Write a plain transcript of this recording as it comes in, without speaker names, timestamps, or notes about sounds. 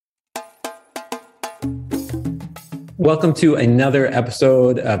Welcome to another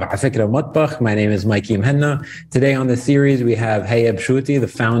episode of Matbakh. My name is Mikey Mhenna. Today on the series, we have HAYA BISHOUTY, the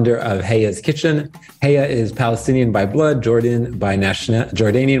founder of HAYA's Kitchen. HAYA is Palestinian by blood, Jordanian by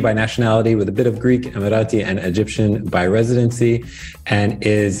nationality, with a bit of Greek, Emirati, and Egyptian by residency, and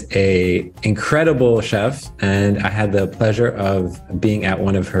is an incredible chef. And I had the pleasure of being at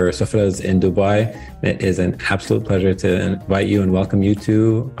one of her sufras in Dubai. It is an absolute pleasure to invite you and welcome you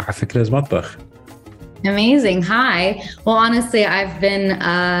to Matbakh. Amazing. Hi. Well, honestly, I've been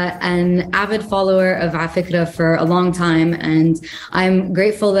an avid follower of Afikra for a long time, and I'm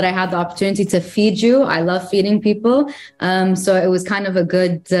grateful that I had the opportunity to feed you. I love feeding people. So it was kind of a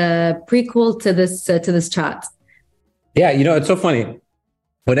good prequel to this chat. Yeah, it's so funny.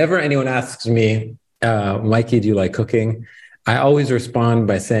 Whenever anyone asks me, Mikey, do you like cooking? I always respond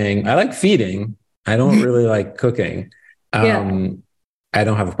by saying, I like feeding. I don't really like cooking. I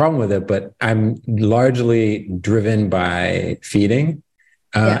don't have a problem with it, but I'm largely driven by feeding.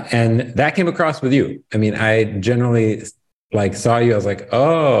 And that came across with you. I mean, I generally saw you. I was like,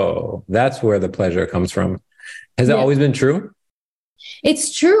 oh, that's where the pleasure comes from. Has it always been true?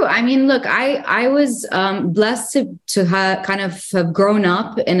 It's true. I mean, look, I was blessed to have grown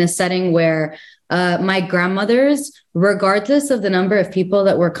up in a setting where my grandmothers, regardless of the number of people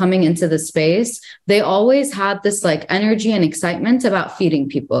that were coming into the space, they always had this energy and excitement about feeding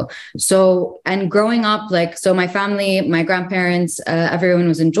people. So, and growing up, so my family, my grandparents, everyone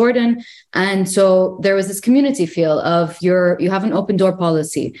was in Jordan. And so there was this community feel of you have an open door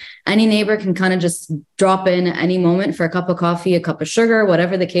policy. Any neighbor can kind of just drop in at any moment for a cup of coffee, a cup of sugar,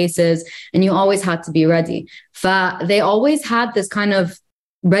 whatever the case is. And you always had to be ready. They always had this kind of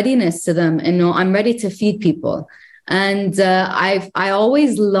readiness to them, and I'm ready to feed people. And I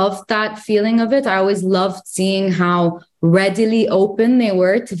always loved that feeling of it. I always loved seeing how readily open they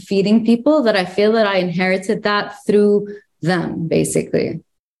were to feeding people, that I feel that I inherited that through them, basically.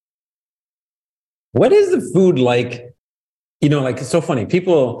 What is the food like? It's so funny.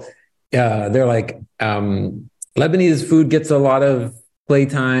 People, they're like, Lebanese food gets a lot of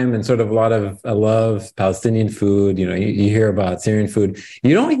playtime and sort of a lot of love. Palestinian food, you hear about Syrian food.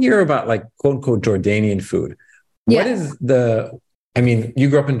 You don't hear about quote unquote Jordanian food. What is you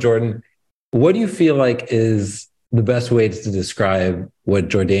grew up in Jordan. What do you feel like is the best way to describe what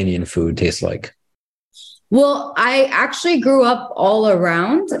Jordanian food tastes like? Well, I actually grew up all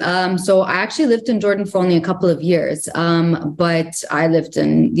around. So I actually lived in Jordan for only a couple of years. But I lived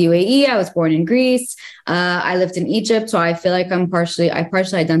in the UAE. I was born in Greece. I lived in Egypt. So I feel like I partially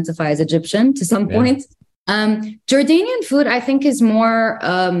identify as Egyptian to some point. Jordanian food, I think, is more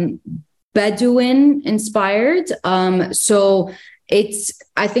Bedouin inspired. So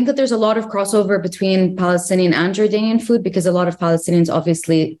I think that there's a lot of crossover between Palestinian and Jordanian food, because a lot of Palestinians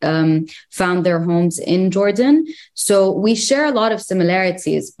obviously found their homes in Jordan. So we share a lot of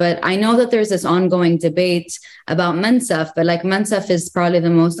similarities, but I know that there's this ongoing debate about mensaf, but mensaf is probably the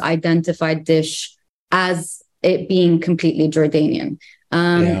most identified dish as it being completely Jordanian.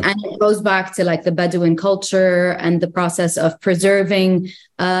 And it goes back to the Bedouin culture and the process of preserving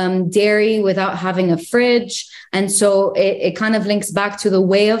dairy without having a fridge. And so it kind of links back to the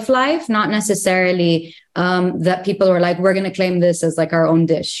way of life, not necessarily that people are we're going to claim this as our own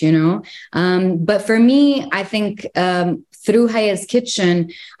dish, But for me, I think through HAYA's Kitchen,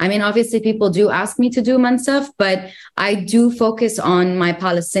 obviously people do ask me to do mansaf, but I do focus on my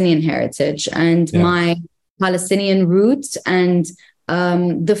Palestinian heritage and my Palestinian roots and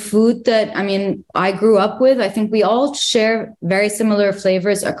the food that, I grew up with. I think we all share very similar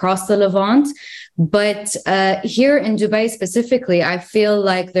flavors across the Levant. But here in Dubai specifically, I feel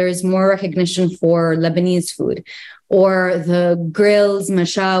like there's more recognition for Lebanese food, or the grills,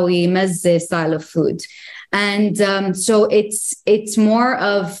 mashawi, mezze style of food. And so it's more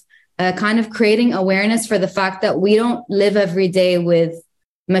of kind of creating awareness for the fact that we don't live every day with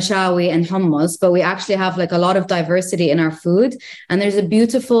mashawi and hummus, but we actually have a lot of diversity in our food. And there's a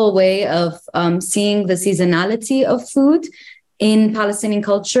beautiful way of seeing the seasonality of food in Palestinian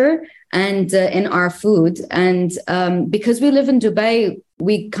culture and in our food. And because we live in Dubai,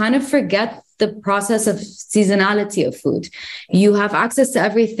 we kind of forget the process of seasonality of food. You have access to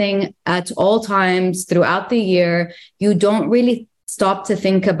everything at all times throughout the year. You don't really stop to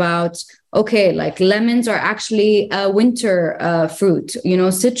think about, okay, lemons are actually a winter fruit.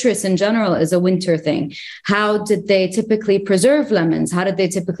 Citrus in general is a winter thing. How did they typically preserve lemons? How did they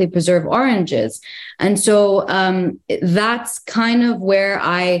typically preserve oranges? And so that's kind of where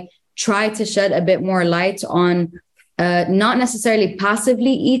I try to shed a bit more light on not necessarily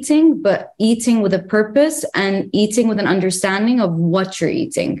passively eating, but eating with a purpose and eating with an understanding of what you're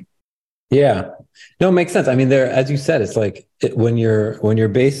eating. Yeah. No, it makes sense. I mean, there, as you said, it's like when you're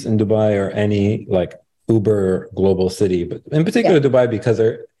based in Dubai or any like uber global city, but in particular Dubai, because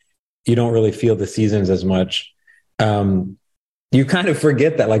you don't really feel the seasons as much. You kind of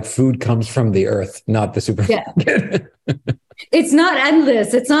forget that like food comes from the earth, not the supermarket. It's not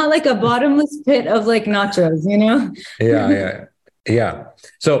endless. It's not like a bottomless pit of like nachos, you know? Yeah.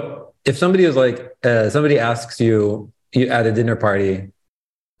 So if somebody is like, somebody asks you at a dinner party,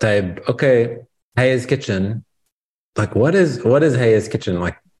 type, okay, Haya's Kitchen, like what is Haya's Kitchen?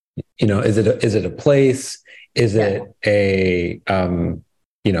 Like, is it a place? Is it a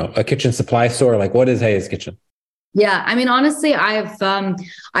a kitchen supply store? Like, what is Haya's Kitchen? Yeah, I mean, honestly, I've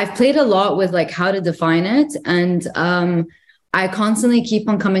played a lot with like how to define it, and I constantly keep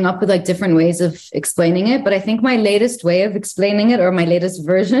on coming up with like different ways of explaining it. But I think my latest way of explaining it, or my latest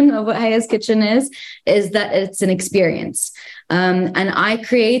version of what Haya's Kitchen is that it's an experience. And I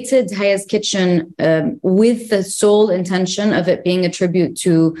created Haya's Kitchen with the sole intention of it being a tribute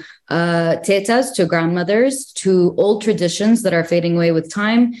to tetas, to grandmothers, to old traditions that are fading away with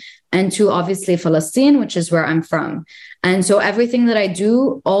time, and to obviously Palestine, which is where I'm from. And so everything that I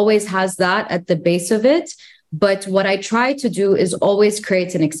do always has that at the base of it. But what I try to do is always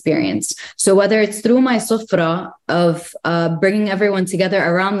create an experience. So whether it's through my sufra of bringing everyone together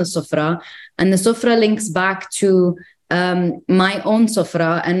around the sufra, and the sufra links back to my own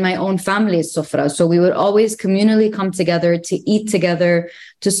sufra and my own family's sufra. So we would always communally come together to eat together,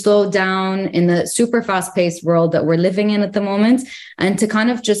 to slow down in the super fast-paced world that we're living in at the moment, and to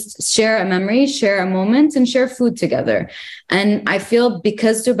kind of just share a memory, share a moment, and share food together. And I feel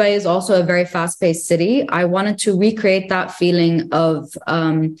because Dubai is also a very fast-paced city, I wanted to recreate that feeling of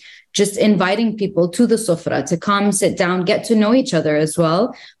just inviting people to the sufra to come, sit down, get to know each other as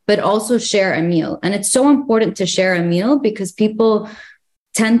well, but also share a meal. And it's so important to share a meal because people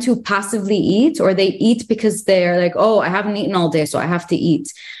tend to passively eat, or they eat because they're like, oh, I haven't eaten all day, so I have to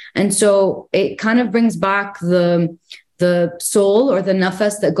eat. And so it kind of brings back the soul or the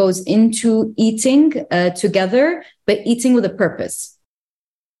nafas that goes into eating together, but eating with a purpose.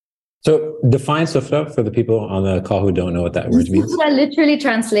 So define sufra for the people on the call who don't know what that word means. Sufra literally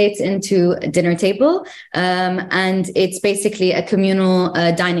translates into a dinner table, and it's basically a communal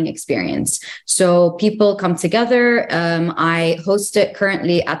dining experience. So people come together. I host it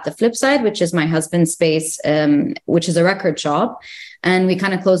currently at the Flip Side, which is my husband's space, which is a record shop. And we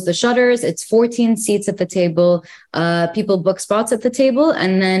kind of close the shutters. It's 14 seats at the table. People book spots at the table,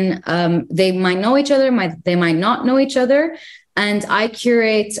 and then they might know each other, they might not know each other. And I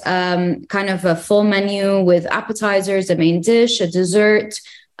curate kind of a full menu with appetizers, a main dish, a dessert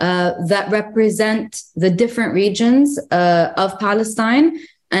that represent the different regions of Palestine.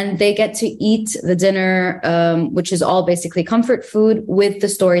 And they get to eat the dinner, which is all basically comfort food, with the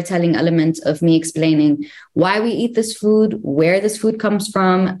storytelling element of me explaining why we eat this food, where this food comes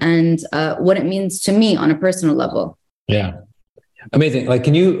from, and what it means to me on a personal level. Yeah. Amazing. Like,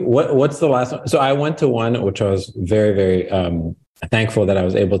 what's the last one? So I went to one, which I was very, very thankful that I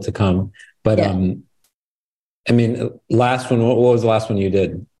was able to come. But I mean, last one, what was the last one you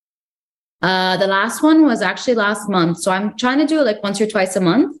did? The last one was actually last month. So I'm trying to do it like once or twice a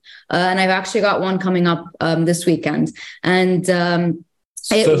month. And I've actually got one coming up this weekend. And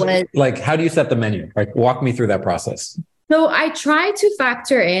it was like, how do you set the menu? Like, walk me through that process. So I try to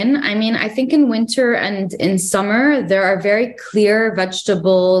factor in, I mean, I think in winter and in summer, there are very clear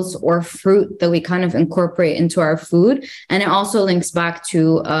vegetables or fruit that we kind of incorporate into our food. And it also links back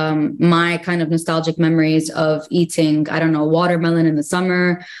to my kind of nostalgic memories of eating, I don't know, watermelon in the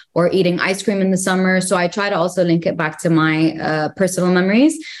summer or eating ice cream in the summer. So I try to also link it back to my personal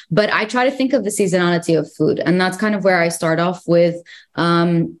memories, but I try to think of the seasonality of food. And that's kind of where I start off with,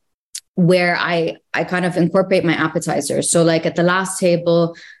 where I kind of incorporate my appetizers. So like at the last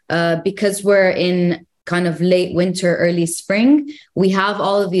table, because we're in kind of late winter, early spring, we have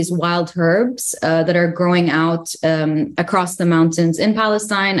all of these wild herbs that are growing out across the mountains in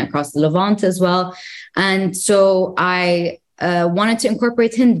Palestine, across the Levant as well. And so I wanted to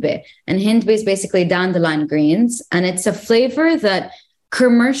incorporate hindbeh. And hindbeh is basically dandelion greens. And it's a flavor that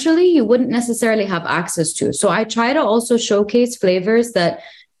commercially you wouldn't necessarily have access to. So I try to also showcase flavors that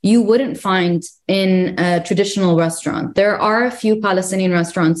you wouldn't find in a traditional restaurant. There are a few Palestinian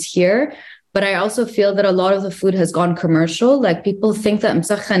restaurants here, but I also feel that a lot of the food has gone commercial. Like people think that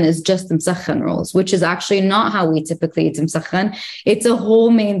msakhan is just msakhan rolls, which is actually not how we typically eat msakhan. It's a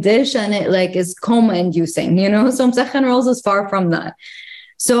whole main dish and it like is coma inducing, you know? So msakhan rolls is far from that.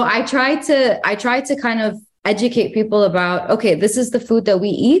 So I try to kind of educate people about, okay, this is the food that we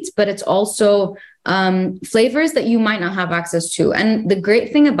eat, but it's also flavors that you might not have access to. And the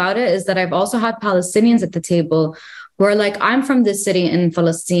great thing about it is that I've also had Palestinians at the table who are like, I'm from this city in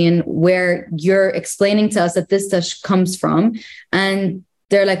Palestine where you're explaining to us that this dish comes from. And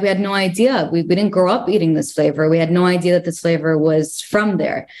they're like, we had no idea. We didn't grow up eating this flavor. We had no idea that this flavor was from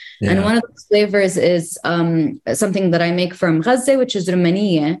there. Yeah. And one of those flavors is something that I make from Gaza, which is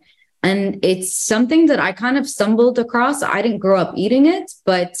rumaniye. And it's something that I kind of stumbled across. I didn't grow up eating it,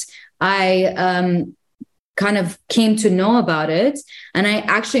 but I kind of came to know about it. And I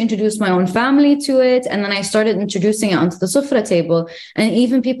actually introduced my own family to it. And then I started introducing it onto the sufra table. And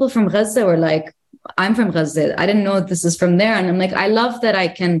even people from Gaza were like, I'm from Gaza. I didn't know this is from there. And I'm like, I love that I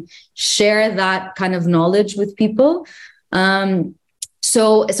can share that kind of knowledge with people.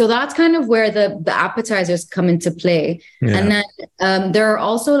 So that's kind of where the appetizers come into play. Yeah. And then there are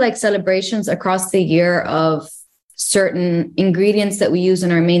also like celebrations across the year of certain ingredients that we use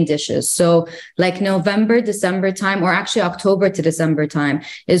in our main dishes. So like November, December time, or actually October to December time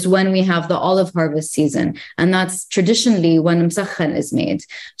is when we have the olive harvest season. And that's traditionally when msakhan is made.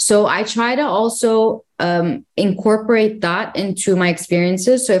 So I try to also incorporate that into my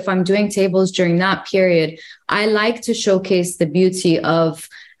experiences. So if I'm doing tables during that period, I like to showcase the beauty of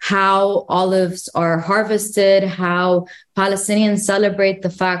how olives are harvested, how Palestinians celebrate the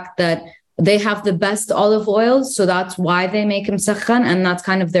fact that they have the best olive oil, so that's why they make msakhan, and that's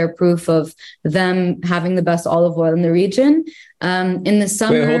kind of their proof of them having the best olive oil in the region. In the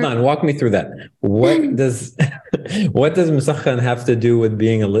summer, wait, hold on, walk me through that. What does msakhan have to do with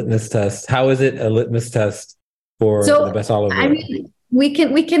being a litmus test? How is it a litmus test for the best olive oil? I mean, we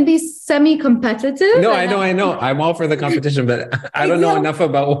can be semi-competitive. No, I know. I'm all for the competition, but I don't know enough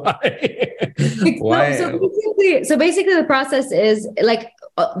about why. Why? So basically, the process is like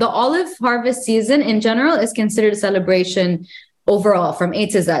the olive harvest season in general is considered a celebration overall from A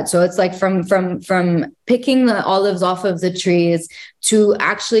to Z. So it's like from picking the olives off of the trees to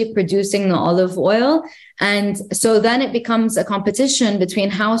actually producing the olive oil. And so then it becomes a competition between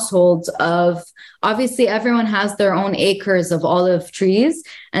households of, obviously everyone has their own acres of olive trees.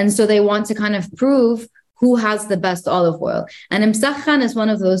 And so they want to kind of prove who has the best olive oil. And msakhan is one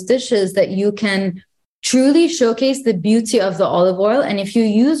of those dishes that you can truly showcase the beauty of the olive oil. And if you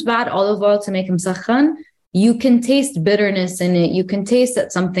use bad olive oil to make msakhan, you can taste bitterness in it. You can taste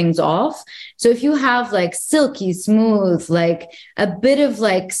that something's off. So if you have like silky smooth, like a bit of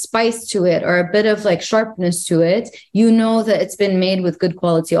like spice to it or a bit of like sharpness to it, you know that it's been made with good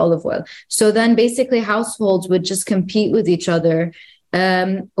quality olive oil. So then basically households would just compete with each other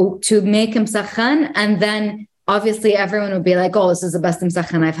to make msakhan, and then obviously everyone would be like, oh, this is the best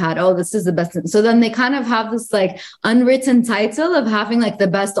msakhan I've had. Oh, this is the best. So then they kind of have this like unwritten title of having like the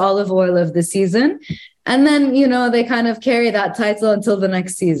best olive oil of the season. And then, you know, they kind of carry that title until the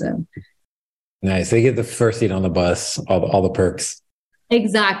next season. Nice. They get the first seat on the bus, all the perks.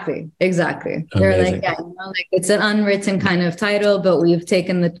 Exactly. They're like, yeah, you know, like it's an unwritten kind of title, but we've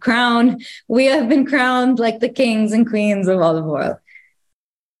taken the crown. We have been crowned like the kings and queens of olive oil.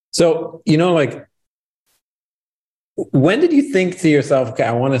 So, you know, like, when did you think to yourself, okay,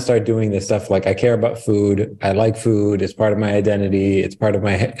 I want to start doing this stuff? Like, I care about food. I like food. It's part of my identity. It's part of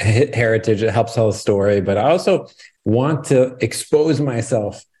my heritage. It helps tell a story. But I also want to expose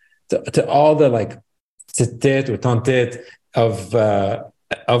myself to all the like titit or tantit of the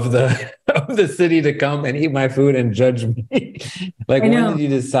city to come and eat my food and judge me. Like, when did you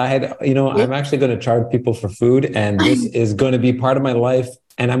decide, you know, I'm actually going to charge people for food, and this is going to be part of my life,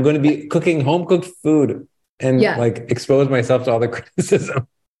 and I'm going to be cooking home cooked food and like expose myself to all the criticism?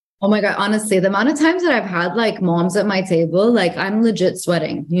 Oh my God, honestly, the amount of times that I've had like moms at my table, like I'm legit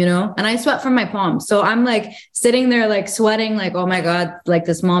sweating, you know, and I sweat from my palms. So I'm like sitting there like sweating, like, oh my God, like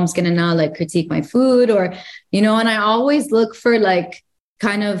this mom's going to now like critique my food, or, you know, and I always look for like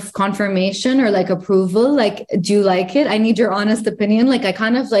kind of confirmation or like approval. Like, do you like it? I need your honest opinion. Like, I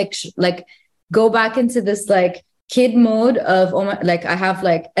kind of like go back into this like kid mode of, oh my, like I have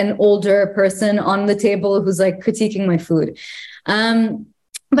like an older person on the table who's like critiquing my food.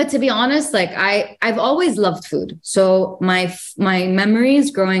 But to be honest, like I've always loved food. So my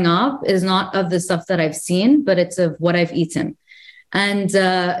memories growing up is not of the stuff that I've seen, but it's of what I've eaten. And,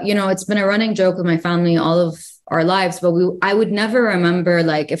 you know, it's been a running joke with my family all of our lives, but I would never remember,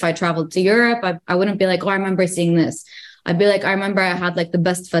 like if I traveled to Europe, I wouldn't be like, oh, I remember seeing this. I'd be like, I remember I had like the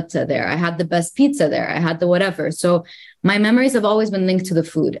best feta there. I had the best pizza there. I had the whatever. So my memories have always been linked to the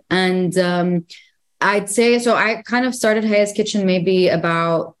food. And I'd say, so I kind of started HAYA's Kitchen maybe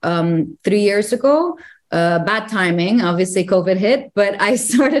about 3 years ago. Bad timing, obviously COVID hit, but I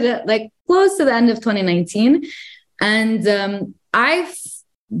started it like close to the end of 2019. And I've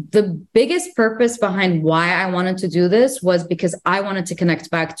the biggest purpose behind why I wanted to do this was because I wanted to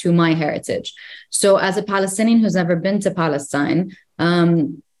connect back to my heritage. So as a Palestinian who's never been to Palestine,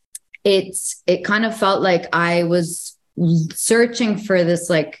 it kind of felt like I was searching for this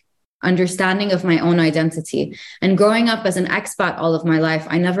like understanding of my own identity. And growing up as an expat all of my life,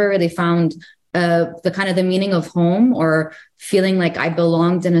 I never really found the kind of the meaning of home or feeling like I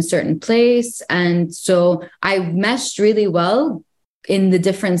belonged in a certain place. And so I meshed really well in the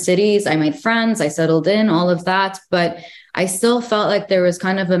different cities. I made friends, I settled in, all of that, but I still felt like there was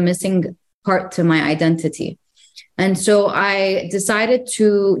kind of a missing part to my identity. And so I decided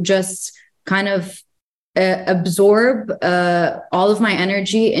to just kind of absorb all of my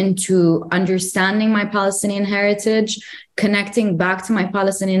energy into understanding my Palestinian heritage, connecting back to my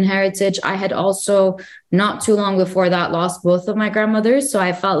Palestinian heritage. I had also, not too long before that, lost both of my grandmothers. So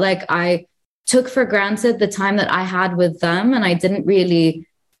I felt like I took for granted the time that I had with them, and I didn't really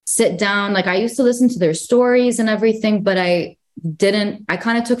sit down. Like, I used to listen to their stories and everything, but I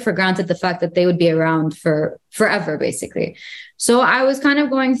kind of took for granted the fact that they would be around for forever, basically. So I was kind of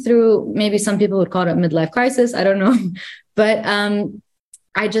going through, maybe some people would call it a midlife crisis, I don't know. But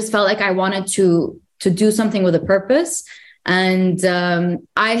I just felt like I wanted to do something with a purpose. And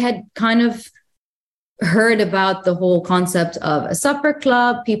I had kind of heard about the whole concept of a supper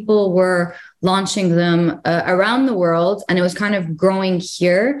club. People were launching them around the world, and it was kind of growing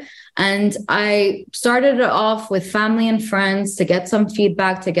here. And I started it off with family and friends to get some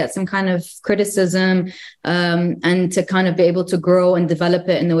feedback, to get some kind of criticism, and to kind of be able to grow and develop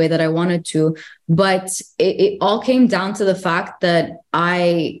it in the way that I wanted to. But it all came down to the fact that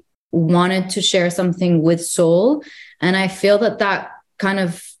I wanted to share something with soul. And I feel that kind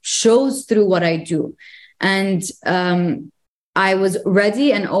of shows through what I do. And I was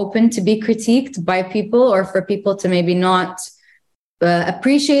ready and open to be critiqued by people, or for people to maybe not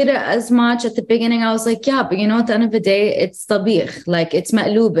appreciate it as much. At the beginning, I was like, yeah, but at the end of the day, it's tabikh, like it's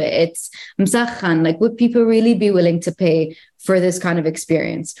ma'lube, it's msakhan. Like, would people really be willing to pay for this kind of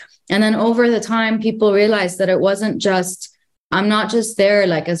experience? And then over the time, people realized that it wasn't just, I'm not just there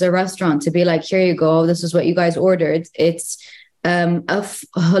like as a restaurant to be like, here you go, this is what you guys ordered. It's a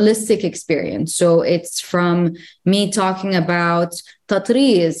holistic experience. So it's from me talking about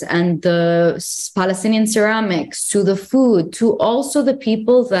tatriz and the Palestinian ceramics, to the food, to also the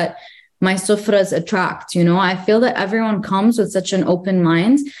people that my sufras attract. I feel that everyone comes with such an open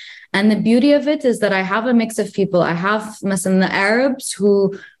mind. And the beauty of it is that I have a mix of people. I have the Arabs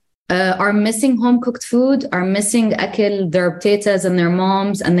who are missing home-cooked food, are missing akil, their tetas and their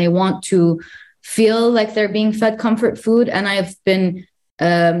moms, and they want to feel like they're being fed comfort food. And I've been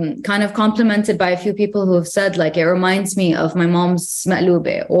kind of complimented by a few people who have said, like, it reminds me of my mom's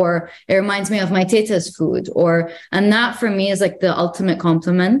ma'lube, or it reminds me of my teta's food, and that for me is like the ultimate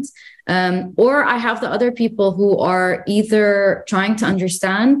compliment. Or I have the other people who are either trying to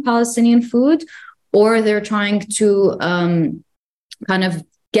understand Palestinian food, or they're trying to kind of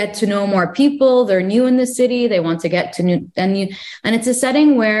get to know more people. They're new in the city. They want to get to new, and it's a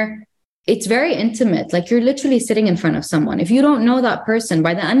setting where it's very intimate. Like, you're literally sitting in front of someone. If you don't know that person,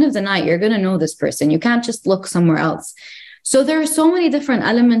 by the end of the night, you're going to know this person. You can't just look somewhere else. So there are so many different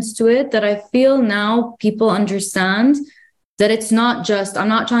elements to it that I feel now people understand that it's not just, I'm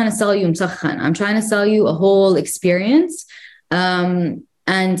not trying to sell you msakhan. I'm trying to sell you a whole experience. And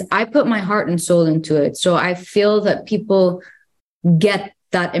I put my heart and soul into it. So I feel that people get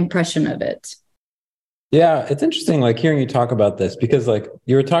that impression of it. Yeah, it's interesting, like, hearing you talk about this, because, like,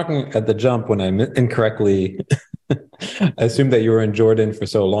 you were talking at the jump when I incorrectly assumed that you were in Jordan for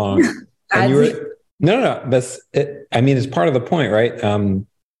so long. And you were, no, that's it. I mean, it's part of the point, right? And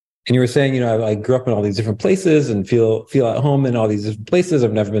you were saying, I grew up in all these different places and feel at home in all these different places.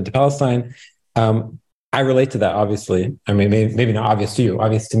 I've never been to Palestine. I relate to that, obviously. I mean, maybe not obvious to you,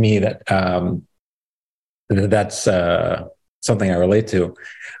 obvious to me that that's something I relate to.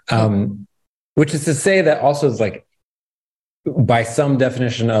 Which is to say that also is, like, by some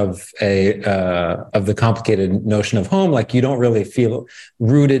definition of the complicated notion of home, like, you don't really feel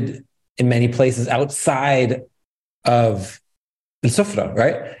rooted in many places outside of the sufra,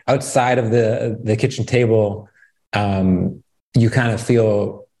 right? Outside of the kitchen table, you kind of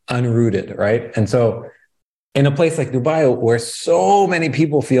feel unrooted, right? And so in a place like Dubai, where so many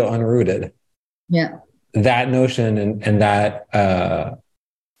people feel unrooted, yeah, that notion and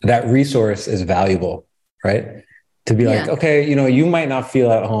that resource is valuable, right? To be like, okay, you might not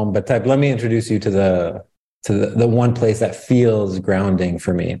feel at home, but let me introduce you to the one place that feels grounding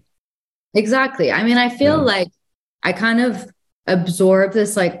for me. Exactly. I mean, I feel like I kind of absorb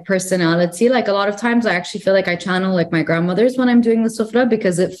this like personality. Like a lot of times I actually feel like I channel like my grandmother's when I'm doing the sufra,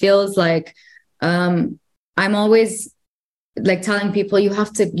 because it feels like I'm always like telling people you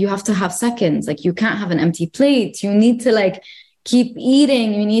have to have seconds. Like you can't have an empty plate. You need to like keep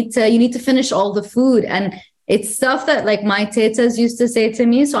eating. You need to finish all the food. And it's stuff that like my tetas used to say to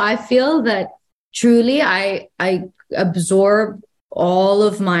me. So I feel that truly I absorb all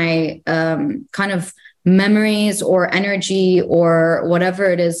of my kind of memories or energy or whatever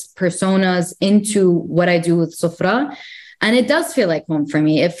it is, personas, into what I do with sufra. And it does feel like home for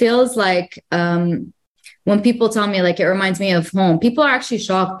me. It feels like when people tell me like it reminds me of home, people are actually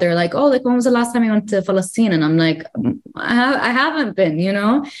shocked. They're like, oh, like when was the last time you went to Palestine? And I'm like, I haven't been, you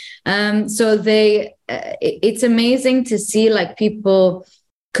know? So it's amazing to see like people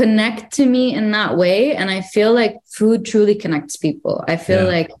connect to me in that way. And I feel like food truly connects people. I feel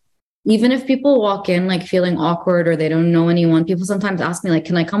like even if people walk in like feeling awkward or they don't know anyone, people sometimes ask me like,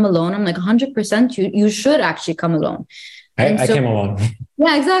 can I come alone? I'm like 100%, you should actually come alone. I came alone.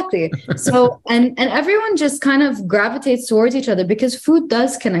 Yeah, exactly. So, and everyone just kind of gravitates towards each other because food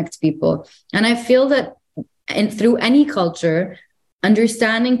does connect people. And I feel that through any culture,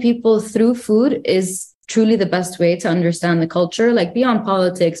 understanding people through food is truly the best way to understand the culture, like beyond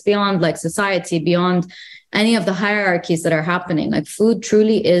politics, beyond like society, beyond any of the hierarchies that are happening. Like food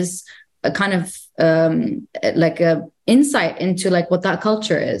truly is a kind of like a insight into like what that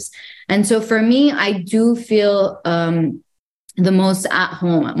culture is. And so for me, I do feel the most at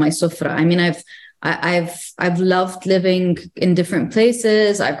home at my sufra. I mean, I've loved living in different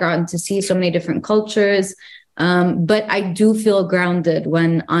places. I've gotten to see so many different cultures. But I do feel grounded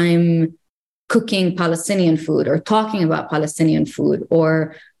when I'm cooking Palestinian food or talking about Palestinian food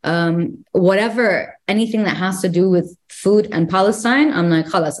or whatever, anything that has to do with food and Palestine. I'm like,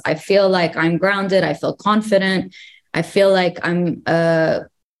 khalas, I feel like I'm grounded. I feel confident. I feel like I'm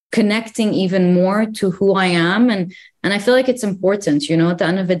connecting even more to who I am. And I feel like it's important, you know, at the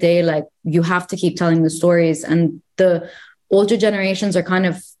end of the day, like you have to keep telling the stories, and the older generations are kind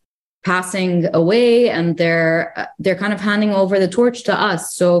of passing away and they're kind of handing over the torch to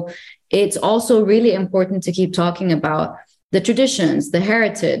us. So it's also really important to keep talking about the traditions, the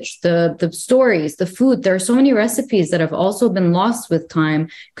heritage, the stories, the food. There are so many recipes that have also been lost with time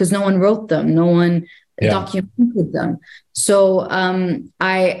because no one wrote them, no one documented them. So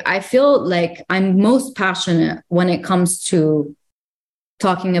I feel like I'm most passionate when it comes to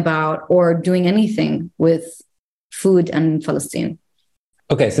talking about or doing anything with food and Palestine.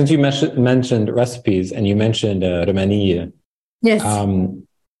 Okay, since you mentioned recipes and you mentioned Romaniya. Yes.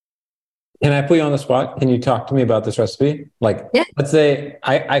 Can I put you on the spot? Can you talk to me about this recipe? Like, let's say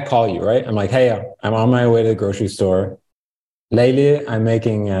I call you, right? I'm like, hey, I'm on my way to the grocery store. Layli, I'm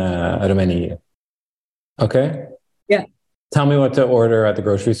making Romaniya. Okay? Yeah. Tell me what to order at the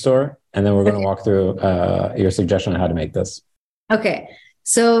grocery store, and then we're going to walk through your suggestion on how to make this. Okay.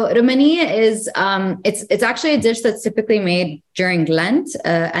 So Romaniya is, it's actually a dish that's typically made during Lent,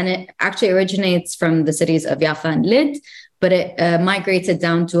 and it actually originates from the cities of Jaffa and Lid, but it migrated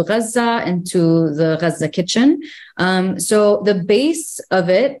down to Gaza, into the Gaza kitchen. So the base of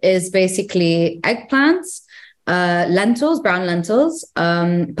it is basically eggplants, lentils, brown lentils,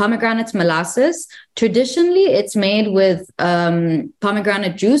 pomegranate molasses. Traditionally, it's made with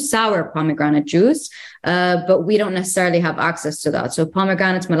pomegranate juice, sour pomegranate juice, but we don't necessarily have access to that. So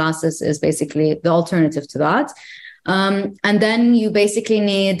pomegranate molasses is basically the alternative to that. And then you basically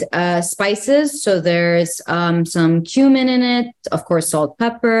need spices. So there's some cumin in it, of course, salt,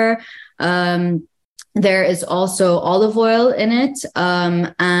 pepper. There is also olive oil in it.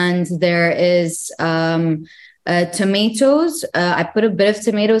 And there is tomatoes. I put a bit of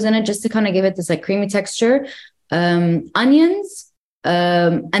tomatoes in it just to kind of give it this like creamy texture. Onions.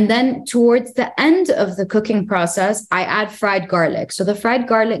 And then towards the end of the cooking process, I add fried garlic. So the fried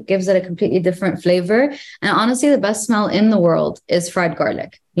garlic gives it a completely different flavor. And honestly, the best smell in the world is fried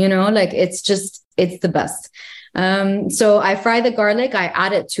garlic. You know, like it's the best. So I fry the garlic, I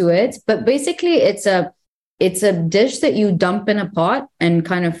add it to it. But basically, it's a dish that you dump in a pot and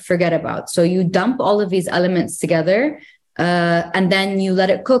kind of forget about. So you dump all of these elements together, and then you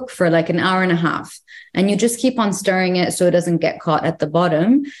let it cook for like an hour and a half. And you just keep on stirring it so it doesn't get caught at the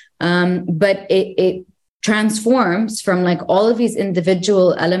bottom. But it transforms from like all of these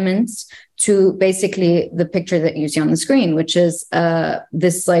individual elements to basically the picture that you see on the screen, which is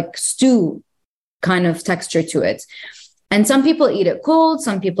this like stew kind of texture to it. And some people eat it cold,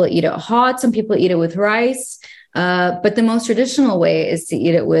 some people eat it hot, some people eat it with rice. But the most traditional way is to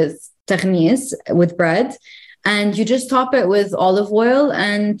eat it with taghnis, with bread. And you just top it with olive oil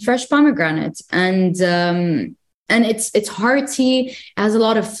and fresh pomegranate. And and it's hearty, it has a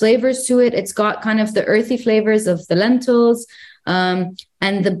lot of flavors to it. It's got kind of the earthy flavors of the lentils. And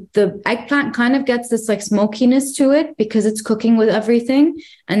the eggplant kind of gets this like smokiness to it because it's cooking with everything.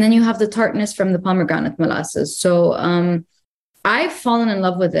 And then you have the tartness from the pomegranate molasses. So I've fallen in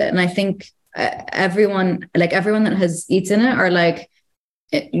love with it. And I think everyone that has eaten it are like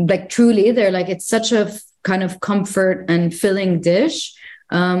truly, they're like, it's such a kind of comfort and filling dish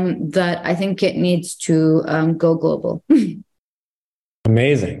that I think it needs to go global.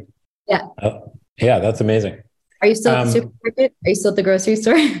 Amazing. Yeah. Yeah, that's amazing. Are you still at the supermarket? Are you still at the grocery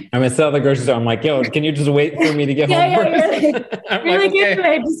store? I'm still at the grocery store. I'm like, yo, can you just wait for me to get home first?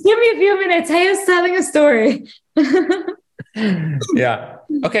 Okay. Just give me a few minutes. Haya's telling a story. Yeah.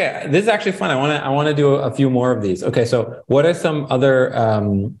 Okay. This is actually fun. I want to do a few more of these. Okay. So what are some other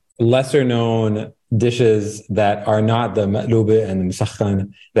lesser known dishes that are not the maqlube and the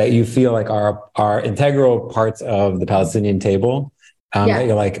musakhan that you feel like are integral parts of the Palestinian table? That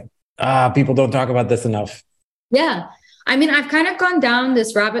you're like, people don't talk about this enough. Yeah. I mean, I've kind of gone down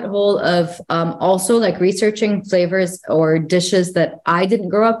this rabbit hole of also like researching flavors or dishes that I didn't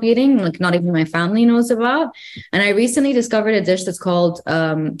grow up eating, like not even my family knows about. And I recently discovered a dish that's called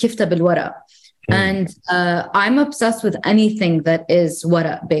kifta bil wara. And I'm obsessed with anything that is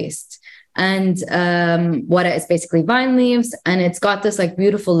wara based. And wara is basically vine leaves, and it's got this like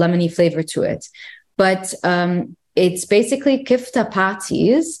beautiful lemony flavor to it. But it's basically kifta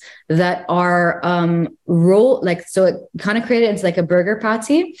patties that are rolled, like, so it kind of created into like a burger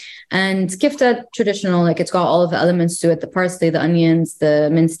patty. And kifta traditional, like it's got all of the elements to it, the parsley, the onions, the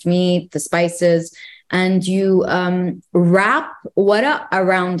minced meat, the spices, and you wrap wara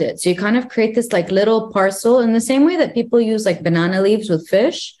around it. So you kind of create this like little parcel in the same way that people use like banana leaves with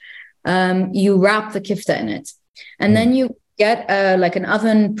fish. You wrap the kifta in it, and then you get like an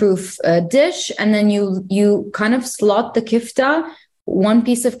oven-proof dish, and then you kind of slot the kifta, one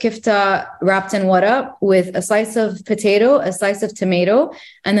piece of kifta wrapped in wara with a slice of potato, a slice of tomato,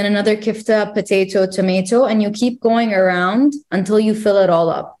 and then another kifta, potato, tomato, and you keep going around until you fill it all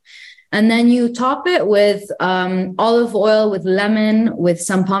up. And then you top it with olive oil, with lemon, with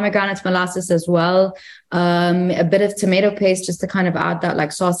some pomegranate molasses as well, a bit of tomato paste just to kind of add that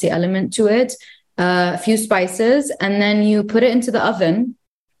like saucy element to it, a few spices, and then you put it into the oven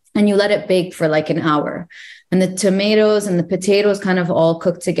and you let it bake for like an hour. And the tomatoes and the potatoes kind of all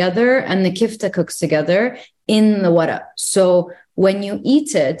cook together, and the kifta cooks together in the wara. So when you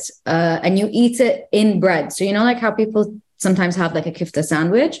eat it, and you eat it in bread, so you know like how people sometimes have like a kifta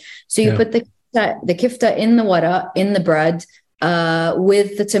sandwich. So you put the kifta in the wara, in the bread,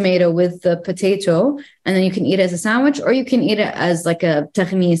 with the tomato, with the potato, and then you can eat it as a sandwich, or you can eat it as like a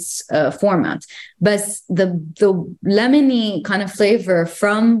taghmis format. But the lemony kind of flavor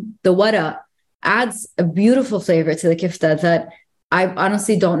from the wara adds a beautiful flavor to the kifta that I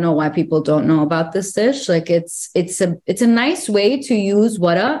honestly don't know why people don't know about this dish. Like it's a nice way to use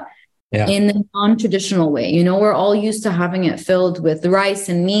wara in the non-traditional way. You know, we're all used to having it filled with rice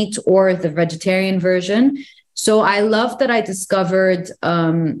and meat or the vegetarian version. So I love that I discovered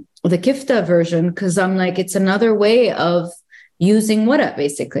the kifta version, because I'm like, it's another way of using wara,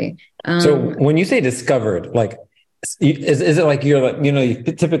 basically. So when you say discovered, like, is it like you're like, you know,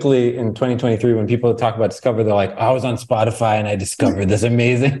 typically in 2023, when people talk about discover, they're like, oh, I was on Spotify and I discovered this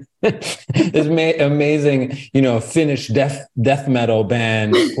amazing, amazing, you know, Finnish death metal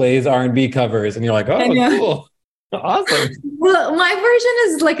band plays R&B covers. And you're like, oh, cool. Awesome. Well, my version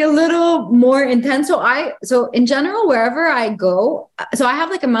is like a little more intense. So in general, wherever I go, so I have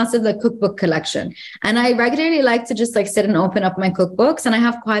like a massive like cookbook collection, and I regularly like to just like sit and open up my cookbooks. And I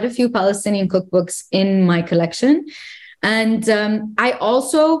have quite a few Palestinian cookbooks in my collection. And I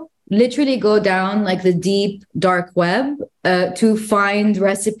also literally go down like the deep, dark web to find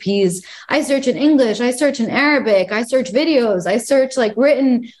recipes. I search in English, I search in Arabic, I search videos, I search like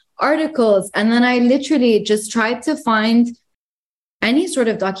written articles, and then I literally just tried to find any sort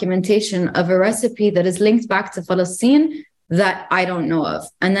of documentation of a recipe that is linked back to Palestine that I don't know of.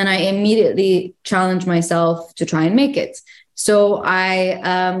 And then I immediately challenge myself to try and make it. So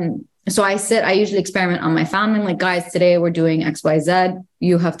I usually experiment on my family. I'm like, guys, today we're doing XYZ.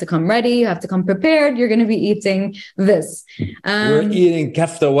 You have to come ready. You have to come prepared. You're going to be eating this. We're eating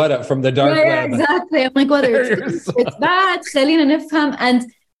kefta wara from the dark web. Exactly. I'm like, whether it's bad, Khalina nifham.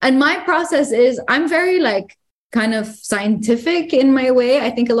 And my process is I'm very like kind of scientific in my way.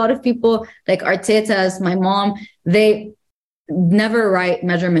 I think a lot of people like our tetas, my mom, they never write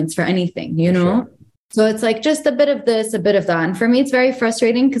measurements for anything, you know? Sure. So it's like just a bit of this, a bit of that. And for me, it's very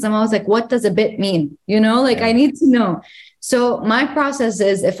frustrating because I'm always like, what does a bit mean? You know, like I need to know. So my process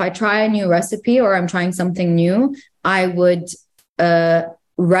is, if I try a new recipe or I'm trying something new, I would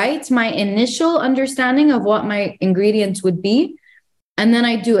write my initial understanding of what my ingredients would be, and then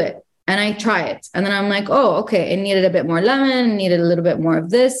I do it and I try it. And then I'm like, oh, okay, it needed a bit more lemon, needed a little bit more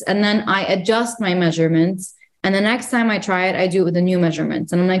of this. And then I adjust my measurements. And the next time I try it, I do it with the new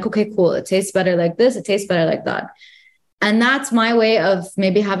measurements. And I'm like, okay, cool. It tastes better like this. It tastes better like that. And that's my way of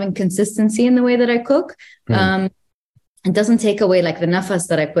maybe having consistency in the way that I cook. It doesn't take away like the nafas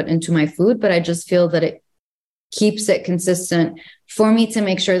that I put into my food, but I just feel that it keeps it consistent for me to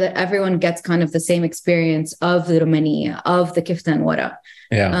make sure that everyone gets kind of the same experience of the romaniya, of the kifta and wara.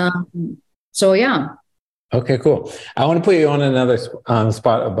 Yeah. So yeah. Okay, cool. I want to put you on another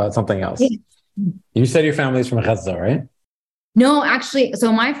spot about something else. Yeah. You said your family is from Gaza, right? No, actually,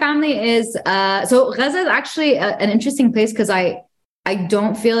 so my family is, so Gaza is actually an interesting place because I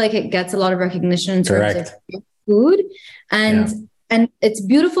don't feel like it gets a lot of recognition in terms of food. And it's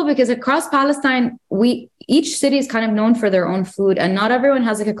beautiful because across Palestine, each city is kind of known for their own food, and not everyone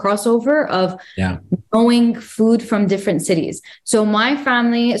has like a crossover of knowing food from different cities. So my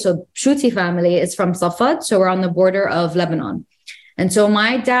family, so BISHOUTY family, is from Safad, so we're on the border of Lebanon. And so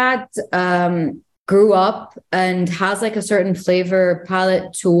my dad grew up and has like a certain flavor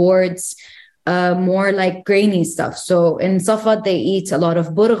palette towards more like grainy stuff. So in Safad, they eat a lot of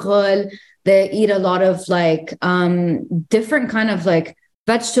burghul. They eat a lot of like different kind of like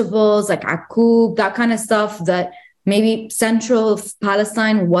vegetables, like akub, that kind of stuff that maybe central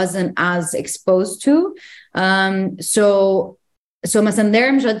Palestine wasn't as exposed to. So مثلا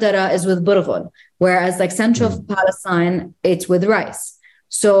their mjaddara is with burghul, whereas like central Palestine, it's with rice.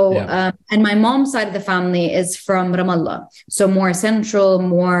 So, and my mom's side of the family is from Ramallah. So more central,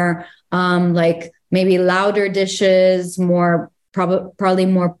 more like maybe louder dishes, more probably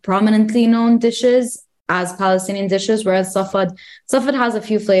more prominently known dishes as Palestinian dishes, whereas Safad has a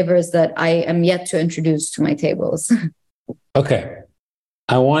few flavors that I am yet to introduce to my tables. Okay.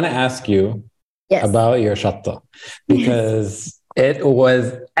 I want to ask you about your shatta, because it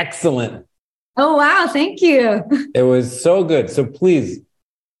was excellent. Oh, wow. Thank you. It was so good. So please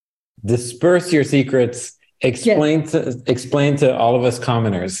disperse your secrets. Explain to all of us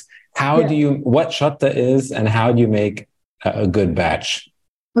commoners, what shatta is and how do you make a good batch?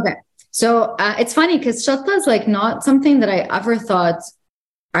 Okay. So it's funny because shatta is like not something that I ever thought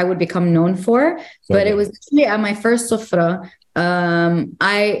I would become known for, but it was actually at my first sufra.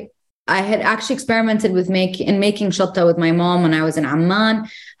 I had actually experimented with making shatta with my mom when I was in Amman.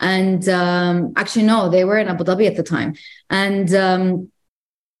 And actually, no, they were in Abu Dhabi at the time. And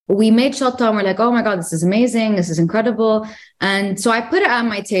we made shatta and we're like, oh my God, this is amazing. This is incredible. And so I put it on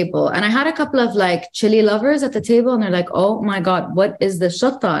my table and I had a couple of like chili lovers at the table and they're like, oh my God, what is this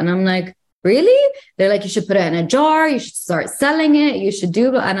shatta? And I'm like, really? They're like, you should put it in a jar. You should start selling it. You should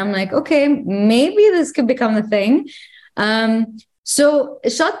do it. And I'm like, okay, maybe this could become a thing. So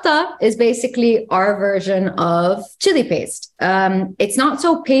shatta is basically our version of chili paste. It's not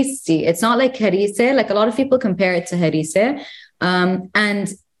so pasty. It's not like harise. Like a lot of people compare it to harise. And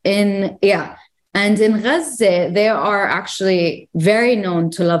in Gaza, they are actually very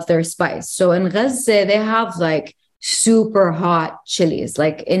known to love their spice. So in Gaza, they have like super hot chilies,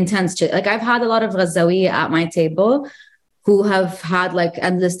 like intense chili. Like I've had a lot of Ghazawi at my table who have had like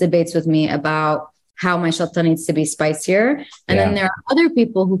endless debates with me about how my shatta needs to be spicier. And then there are other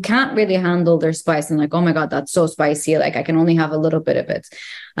people who can't really handle their spice and like, oh my God, that's so spicy. Like I can only have a little bit of it.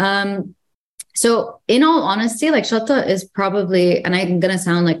 So in all honesty, like shatta is probably, and I'm going to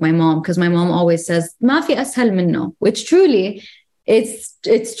sound like my mom, because my mom always says, ma fi ashal minno, which truly it's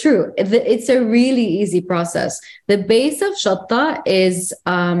true. It's a really easy process. The base of shatta is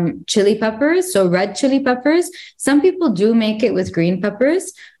chili peppers. So red chili peppers. Some people do make it with green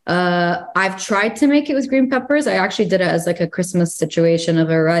peppers. I've tried to make it with green peppers. I actually did it as like a Christmas situation of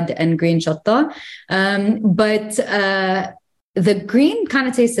a red and green shatta. But the green kind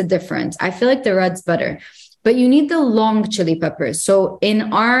of tasted different. I feel like the red's better, but you need the long chili peppers. So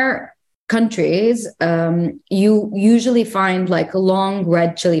in our countries, you usually find like long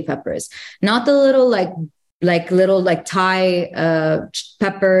red chili peppers, not the little like Thai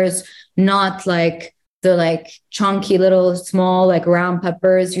peppers, not like the like chunky little small like round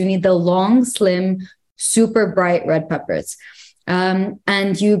peppers. You need the long, slim, super bright red peppers.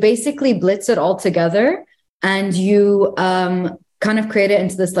 And you basically blitz it all together. And you kind of create it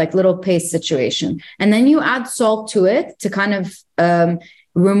into this like little paste situation. And then you add salt to it to kind of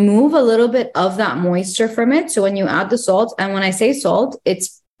remove a little bit of that moisture from it. So when you add the salt, and when I say salt,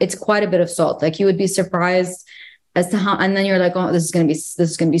 it's quite a bit of salt. Like you would be surprised as to how, and then you're like, oh, this is going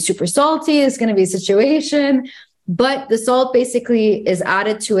to be super salty. It's going to be a situation. but the salt basically is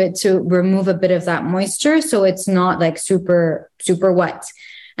added to it to remove a bit of that moisture, so it's not like super wet.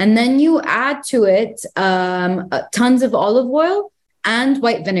 And then you add to it tons of olive oil and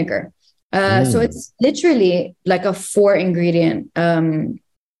white vinegar. So it's literally like a 4-ingredient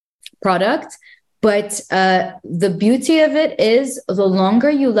product. But the beauty of it is the longer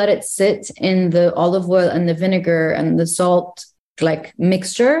you let it sit in the olive oil and the vinegar and the salt like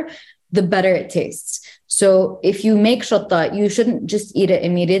mixture, the better it tastes. So if you make shatta, you shouldn't just eat it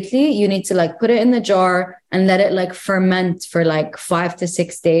immediately. You need to like put it in the jar and let it like ferment for like 5 to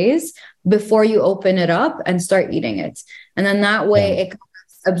 6 days before you open it up and start eating it. And then that way it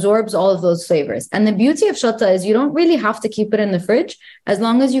absorbs all of those flavors. And the beauty of shatta is you don't really have to keep it in the fridge. As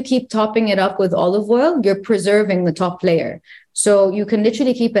long as you keep topping it up with olive oil, you're preserving the top layer. So you can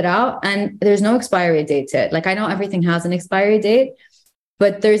literally keep it out and there's no expiry date to it. Like I know everything has an expiry date,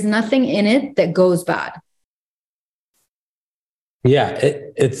 but there's nothing in it that goes bad. Yeah,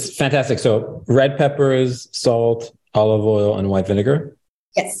 it's fantastic. So red peppers, salt, olive oil, and white vinegar.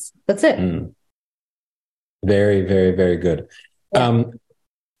 Yes, that's it. Very, very, very good. Yeah.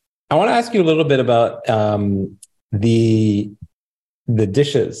 I want to ask you a little bit about the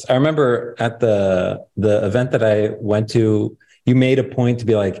dishes. I remember at the event that I went to, you made a point to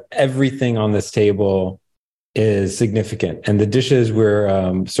be like, everything on this table is significant. And the dishes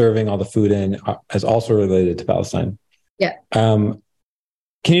we're serving all the food in is also related to Palestine. Yeah. Can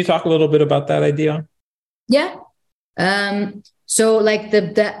you talk a little bit about that idea? Yeah. So like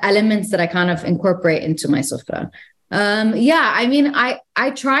the elements that I kind of incorporate into my sufra. Yeah, I mean, I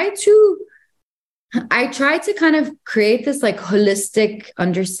try to kind of create this like holistic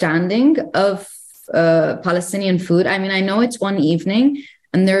understanding of Palestinian food. I mean, I know it's one evening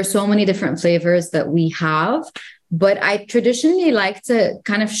and there are so many different flavors that we have, but I traditionally like to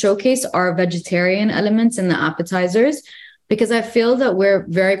kind of showcase our vegetarian elements in the appetizers, because I feel that we're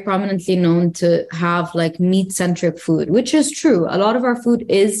very prominently known to have like meat-centric food, which is true. A lot of our food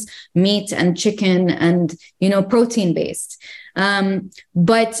is meat and chicken and, you know, protein-based.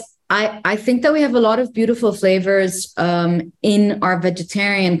 But I think that we have a lot of beautiful flavors in our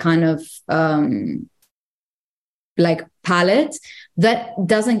vegetarian kind of like palette that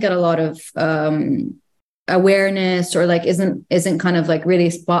doesn't get a lot of awareness or like isn't kind of like really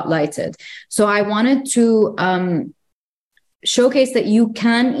spotlighted. So I wanted to showcase that you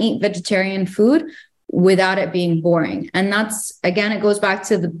can eat vegetarian food without it being boring. And that's, again, it goes back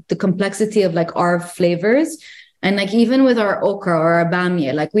to the complexity of like our flavors. And like even with our okra or our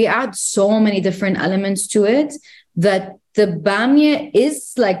bamia, like we add so many different elements to it that the bamia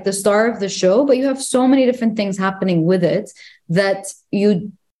is like the star of the show, but you have so many different things happening with it that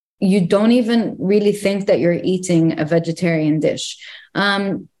you don't even really think that you're eating a vegetarian dish.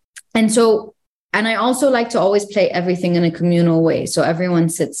 And I also like to always play everything in a communal way. So everyone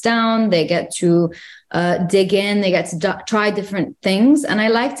sits down, they get to dig in, they get to try different things. And I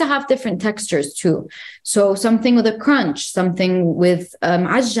like to have different textures too. So something with a crunch, something with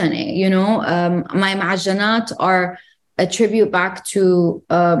ajjane, you know, my ma'ajanat are a tribute back to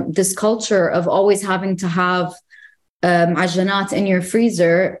this culture of always having to have ma'ajanat in your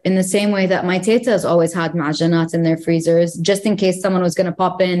freezer, in the same way that my teta has always had ma'ajanat in their freezers, just in case someone was going to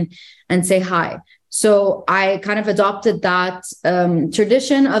pop in and say hi. So I kind of adopted that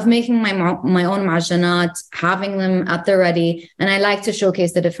tradition of making my own ma'ajanat, having them at the ready, and I like to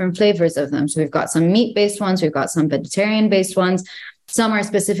showcase the different flavors of them. So we've got some meat-based ones, we've got some vegetarian-based ones, some are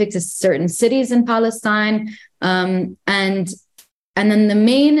specific to certain cities in Palestine, and then the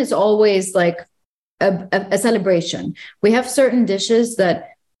main is always like a celebration. We have certain dishes that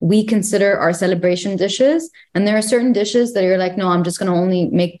we consider our celebration dishes, and there are certain dishes that you're like, no, I'm just going to only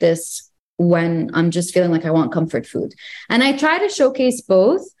make this when I'm just feeling like I want comfort food. And I try to showcase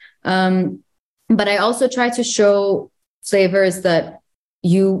both, but I also try to show flavors that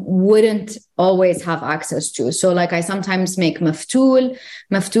you wouldn't always have access to. So like I sometimes make maftool.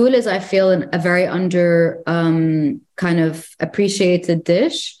 Maftool is, I feel, a very under kind of appreciated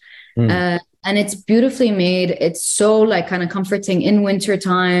dish. And it's beautifully made. It's so like kind of comforting in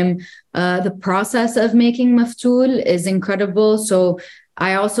wintertime. The process of making maftool is incredible. So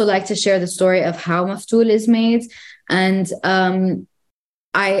I also like to share the story of how maftool is made. And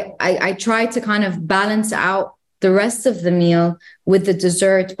I try to kind of balance out the rest of the meal with the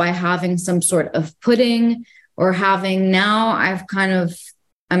dessert by having some sort of pudding or having, now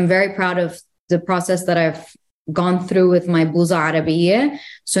I'm very proud of the process that I've gone through with my buza arabiya.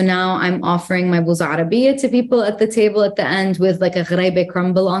 So now I'm offering my buza arabiya to people at the table at the end with like a ghraibeh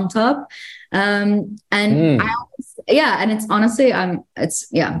crumble on top. yeah, and it's honestly, it's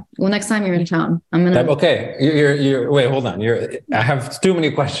yeah. Well, next time you're in town, I'm gonna. Okay, you're. Wait, hold on. I have too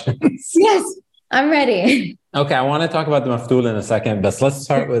many questions. Yes, I'm ready. Okay, I want to talk about the maftul in a second, but let's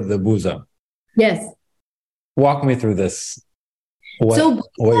start with the buza. Yes. Walk me through this. What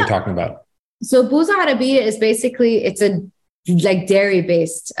you're talking about? So buza Arabiya is basically, it's a like dairy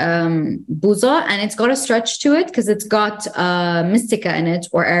based buza, and it's got a stretch to it because it's got mystica in it,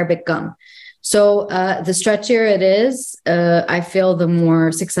 or Arabic gum. So the stretchier it is, I feel the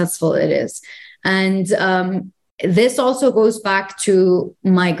more successful it is. And this also goes back to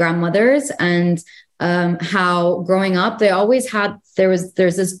my grandmothers and how growing up, they always had, there's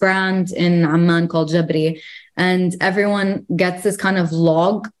this brand in Amman called Jabri, and everyone gets this kind of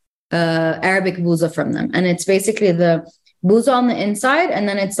log Arabic buza from them. And it's basically the buza on the inside, and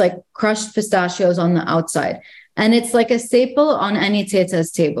then it's like crushed pistachios on the outside. And it's like a staple on any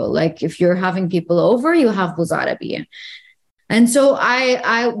teta's table. Like if you're having people over, you have buza Arabiya. And so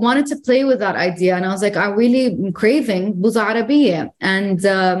I wanted to play with that idea. And I was like, I really am craving buza Arabiya. And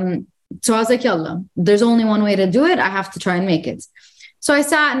so I was like, yalla, there's only one way to do it. I have to try and make it. So I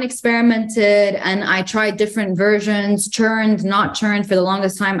sat and experimented, and I tried different versions, churned, not churned. For the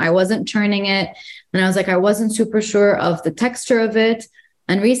longest time, I wasn't churning it. And I was like, I wasn't super sure of the texture of it.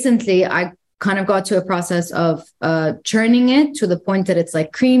 And recently I kind of got to a process of churning it to the point that it's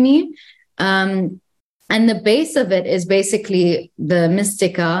like creamy. And the base of it is basically the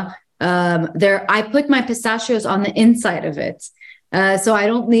mystica. I put my pistachios on the inside of it. So I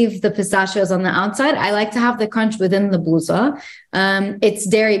don't leave the pistachios on the outside. I like to have the crunch within the buza. It's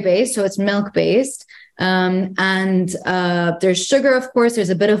dairy based, so it's milk based. And there's sugar, of course. There's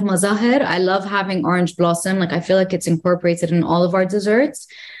a bit of mazahir. I love having orange blossom. Like I feel like it's incorporated in all of our desserts.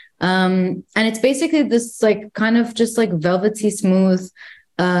 And it's basically this like kind of just like velvety smooth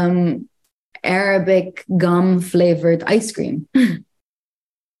Arabic gum flavored ice cream.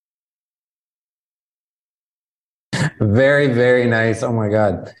 Very, very nice. Oh my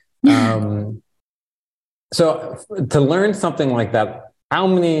God. So to learn something like that, how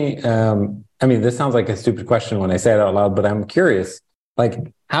many, I mean, this sounds like a stupid question when I say it out loud, but I'm curious,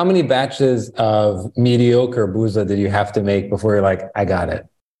 like how many batches of mediocre buza did you have to make before you're like, I got it?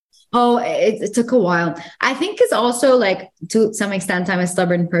 Oh, it took a while. I think it's also like, to some extent, I'm a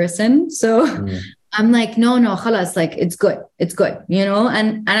stubborn person. So I'm like, no, khalas, like it's good. It's good, you know?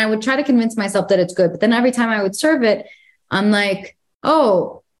 And I would try to convince myself that it's good. But then every time I would serve it, I'm like,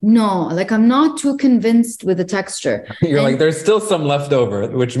 oh, no, like I'm not too convinced with the texture. You're like, there's still some left over,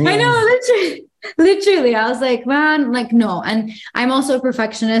 which means... I know, literally. I was like, man, like, no. And I'm also a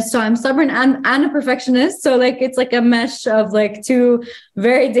perfectionist. So I'm stubborn and a perfectionist. So like, it's like a mesh of like two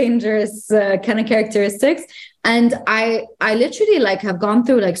very dangerous kind of characteristics. And I literally like have gone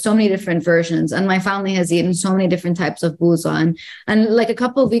through like so many different versions, and my family has eaten so many different types of buza. And like a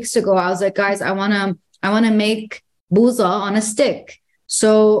couple of weeks ago, I was like, guys, I want to make buza on a stick.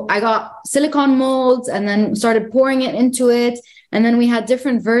 So I got silicone molds and then started pouring it into it. And then we had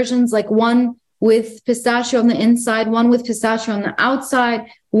different versions, like one with pistachio on the inside, one with pistachio on the outside,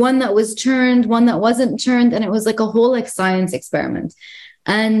 one that was churned, one that wasn't churned. And it was like a whole like science experiment.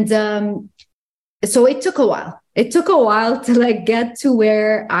 And so it took a while. It took a while to like get to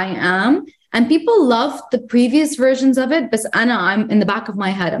where I am. And people loved the previous versions of it. But I'm in the back of my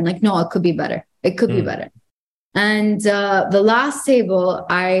head, I'm like, no, it could be better. It could be better. And the last table,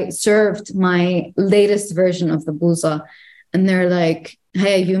 I served my latest version of the buza. And they're like,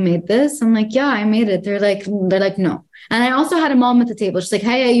 hey, you made this? I'm like, yeah, I made it. They're like, no. And I also had a mom at the table. She's like,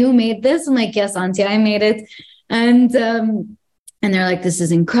 hey, you made this? I'm like, yes, auntie, I made it. And they're like, this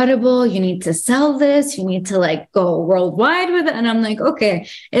is incredible. You need to sell this. You need to like go worldwide with it. And I'm like, okay,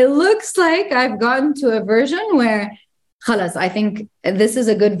 it looks like I've gotten to a version where, khalas, I think this is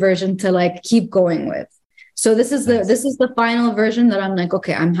a good version to like keep going with. So this is the final version that I'm like,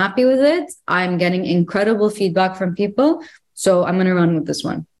 okay, I'm happy with it. I'm getting incredible feedback from people. So I'm going to run with this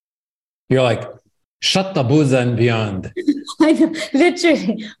one. You're like, shut the buza and beyond. I know,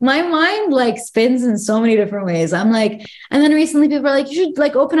 literally. My mind like spins in so many different ways. I'm like, and then recently people are like, you should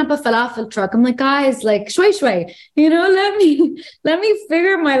like open up a falafel truck. I'm like, guys, like shway, you know, let me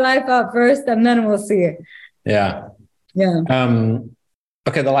figure my life out first and then we'll see. Yeah. Yeah.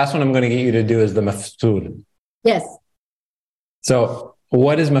 Okay. The last one I'm going to get you to do is the maftul. Yes. So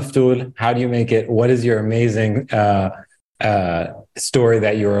what is maftul? How do you make it? What is your amazing story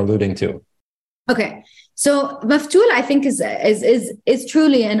that you're alluding to? Okay. So maftul, I think is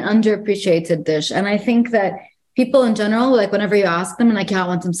truly an underappreciated dish. And I think that people in general, like whenever you ask them, like, yeah, I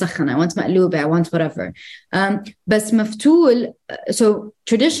want مسخن, I want مقلوبة, I want whatever. But maftul, so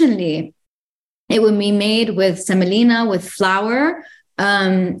traditionally, It would be made with semolina, with flour.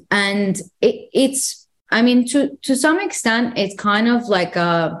 And it's, I mean, to some extent, it's kind of looks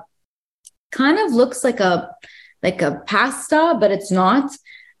like a pasta, but it's not.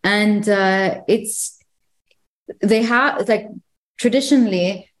 And they have, like,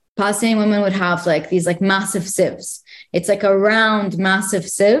 traditionally, Palestinian women would have like these like massive sieves. It's like a round, massive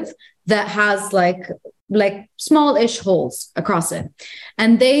sieve that has like small-ish holes across it.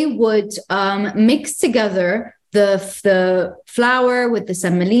 And they would mix together the flour with the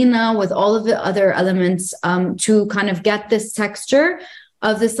semolina, with all of the other elements, to kind of get this texture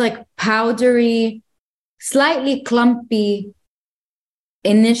of this like powdery, slightly clumpy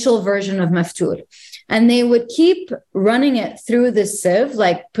initial version of maftool. And they would keep running it through the sieve,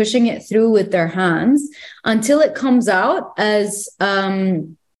 like pushing it through with their hands until it comes out as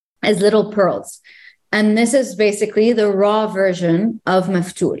little pearls. And this is basically the raw version of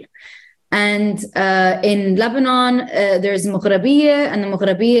maftool. And in Lebanon, there's mughrabiyya, and the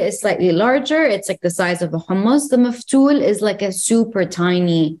mughrabiyya is slightly larger. It's like the size of a hummus. The maftool is like a super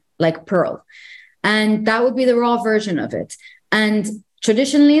tiny, like, pearl. And that would be the raw version of it. And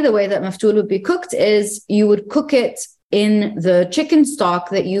traditionally, the way that maftool would be cooked is you would cook it in the chicken stock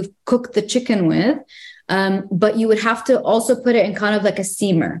that you've cooked the chicken with, but you would have to also put it in kind of like a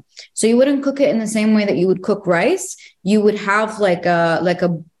steamer. So you wouldn't cook it in the same way that you would cook rice. You would have like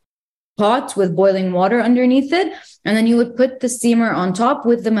a pot with boiling water underneath it, and then you would put the steamer on top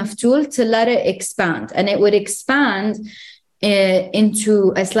with the maftool to let it expand, and it would expand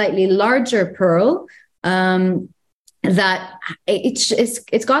into a slightly larger pearl. That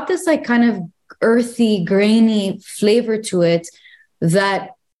it's got this like kind of earthy, grainy flavor to it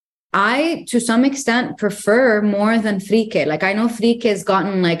that I, to some extent, prefer more than frike. Like, I know frike has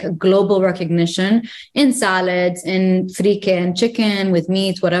gotten like a global recognition in salads, in frike and chicken with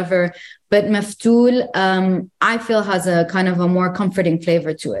meat, whatever. But maftool, I feel, has a kind of a more comforting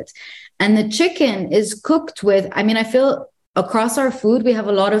flavor to it. And the chicken is cooked with, I mean, I feel across our food, we have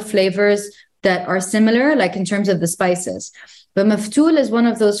a lot of flavors that are similar, like in terms of the spices. But maftool is one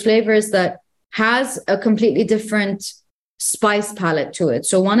of those flavors that has a completely different spice palette to it.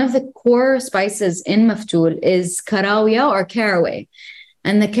 So one of the core spices in maftool is karawiyya or caraway.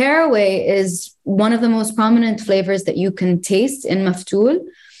 And the caraway is one of the most prominent flavors that you can taste in maftool.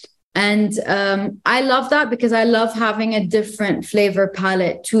 And I love that because I love having a different flavor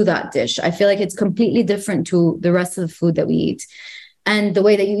palette to that dish. I feel like it's completely different to the rest of the food that we eat. And the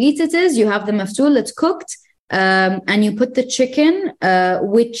way that you eat it is you have the maftool that's cooked, and you put the chicken,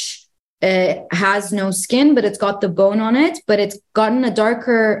 which has no skin, but it's got the bone on it, but it's gotten a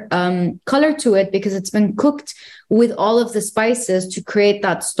darker color to it because it's been cooked with all of the spices to create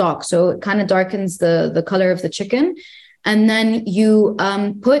that stock. So it kind of darkens the color of the chicken. And then you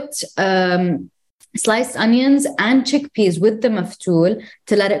put sliced onions and chickpeas with the maftool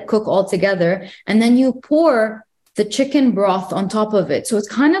to let it cook all together. And then you pour the chicken broth on top of it. So it's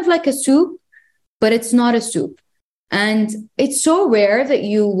kind of like a soup, but it's not a soup. And it's so rare that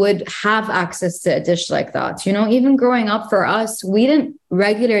you would have access to a dish like that. You know, even growing up for us, we didn't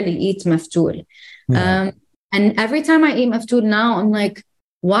regularly eat maftool. Yeah. And every time I eat maftool now, I'm like,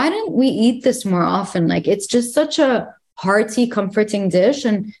 why didn't we eat this more often? Like, it's just such a hearty, comforting dish.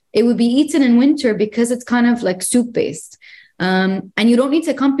 And it would be eaten in winter because it's kind of like soup based. And you don't need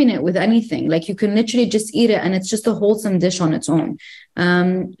to accompany it with anything. Like, you can literally just eat it and it's just a wholesome dish on its own.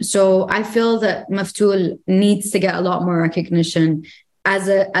 So I feel that maftool needs to get a lot more recognition as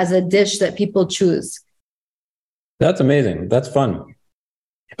a dish that people choose. That's amazing. That's fun.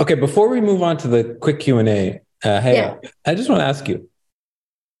 Okay, before we move on to the quick Q&A, Haya, I just want to ask you,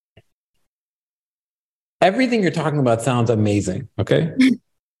 everything you're talking about sounds amazing, okay?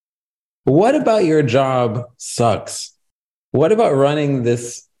 What about your job sucks? What about running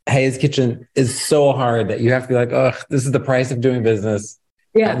this Haya's Kitchen is so hard that you have to be like, oh, this is the price of doing business.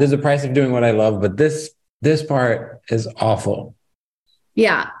 Yeah. There's a price of doing what I love, but this part is awful.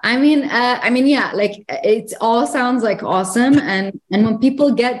 Yeah. I mean, yeah, like, it all sounds like awesome. And when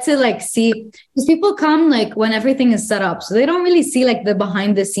people get to like see, because people come like when everything is set up, so they don't really see like the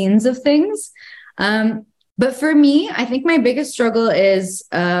behind the scenes of things. But for me, I think my biggest struggle is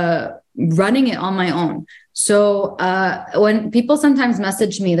running it on my own. So when people sometimes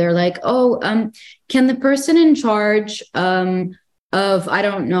message me, they're like, oh, can the person in charge of, I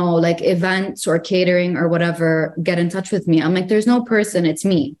don't know, like events or catering or whatever, get in touch with me. I'm like, there's no person, it's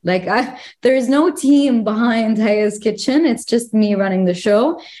me. Like there's no team behind Haya's Kitchen. It's just me running the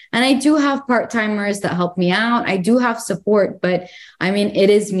show. And I do have part-timers that help me out. I do have support, but I mean, it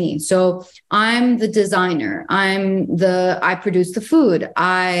is me. So I'm the designer. I produce the food.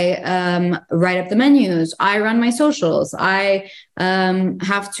 I write up the menus. I run my socials. I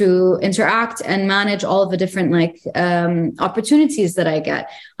have to interact and manage all of the different opportunities that I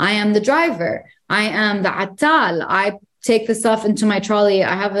get. I am the driver. I am the attal. I take the stuff into my trolley.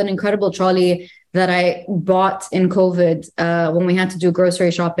 I have an incredible trolley that I bought in COVID when we had to do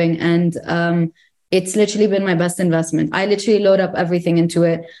grocery shopping. And it's literally been my best investment. I literally load up everything into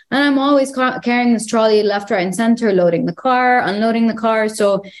it. And I'm always carrying this trolley left, right, and center, loading the car, unloading the car.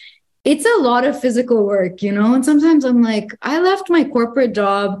 So it's a lot of physical work, you know? And sometimes I'm like, I left my corporate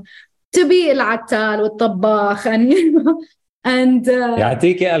job to be al-attal wal-tabbakh, and, you know, and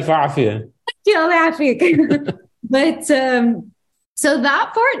يعطيك ألف عافية. But so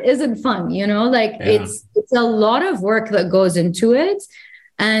that part isn't fun, you know, like it's a lot of work that goes into it.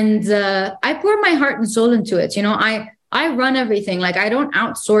 And I pour my heart and soul into it. You know, I run everything. Like, I don't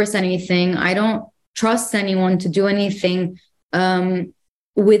outsource anything. I don't trust anyone to do anything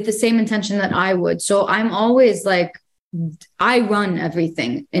with the same intention that I would. So I'm always like, I run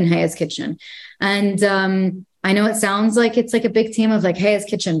everything in Haya's Kitchen. And I know it sounds like it's like a big team of like Haya's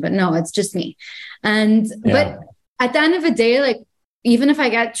Kitchen, but no, it's just me. And but at the end of the day, like, even if I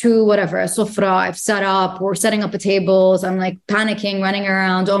get to whatever, a sofra, I've set up, we're setting up the tables, I'm like panicking, running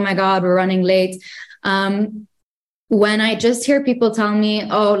around, oh my God, we're running late. When I just hear people tell me,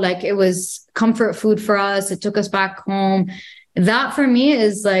 oh, like it was comfort food for us, it took us back home, that for me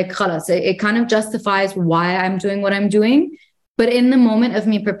is like, khalas, it kind of justifies why I'm doing what I'm doing. But in the moment of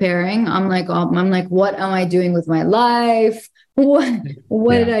me preparing, I'm like, what am I doing with my life? What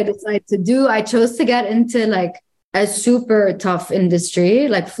did I decide to do? I chose to get into like a super tough industry.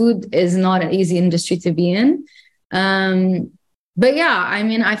 Like, food is not an easy industry to be in. But yeah, I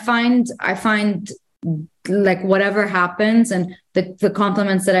mean, I find like whatever happens and the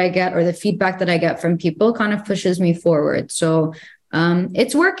compliments that I get or the feedback that I get from people kind of pushes me forward. So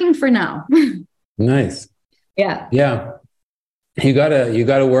it's working for now. Nice. Yeah. Yeah. You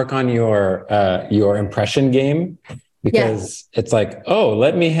gotta work on your impression game, because it's like, oh,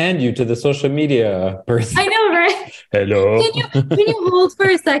 let me hand you to the social media person. I know, right? Hello. Can you hold for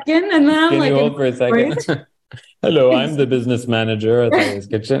a second? And then I'm like, hold for a second? Hello, I'm the business manager at Haya's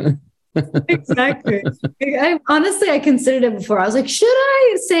Kitchen. Exactly. I considered it before. I was like, should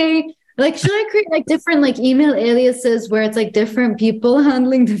I create like different like email aliases where it's like different people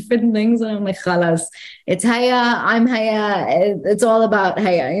handling different things? And I'm like, khalas, it's Haya, I'm Haya. It's all about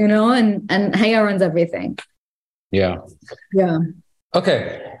Haya, you know, and Haya runs everything. Yeah. Yeah.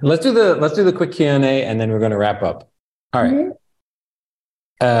 Okay. Let's do the quick Q&A and then we're going to wrap up. All right.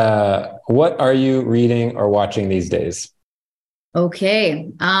 Mm-hmm. What are you reading or watching these days?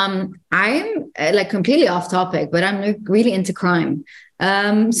 Okay. I'm like completely off topic, but I'm really into crime.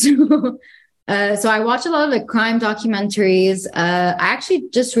 So I watch a lot of like crime documentaries. I actually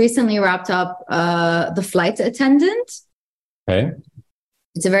just recently wrapped up The Flight Attendant. Okay.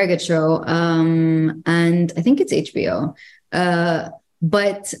 It's a very good show. And I think it's HBO.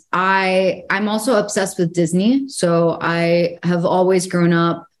 But I'm also obsessed with Disney. So I have always grown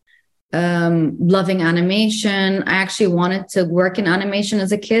up loving animation. I actually wanted to work in animation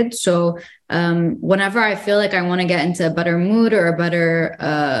as a kid. So whenever I feel like I want to get into a better mood or a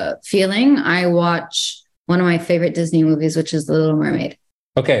better feeling, I watch one of my favorite Disney movies, which is The Little Mermaid.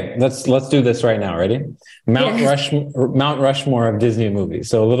 Okay, let's do this right now. Ready? Mount Rushmore of Disney movies.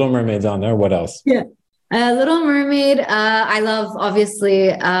 So Little Mermaid's on there. What else? Yeah. Little Mermaid. I love, obviously,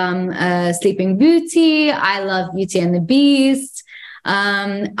 Sleeping Beauty. I love Beauty and the Beast.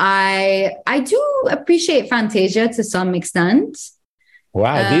 I do appreciate Fantasia to some extent.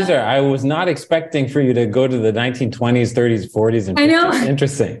 Wow, I was not expecting for you to go to the 1920s, 30s, 40s. And 50s. I know.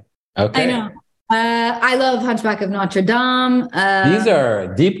 Interesting. Okay. I know. I love Hunchback of Notre Dame. These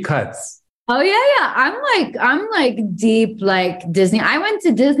are deep cuts. Oh yeah. I'm like deep, like Disney. I went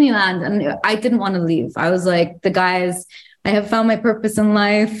to Disneyland and I didn't want to leave. I was like, the guys, I have found my purpose in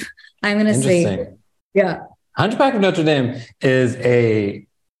life. I'm going to stay. Yeah. Hunchback of Notre Dame is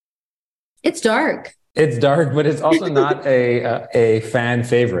it's dark. It's dark, but it's also not a fan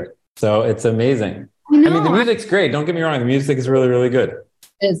favorite. So it's amazing. I mean, the music's great. Don't get me wrong. The music is really, really good.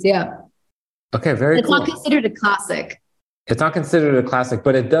 It is, yeah. Okay, very cool. It's not considered a classic. It's not considered a classic,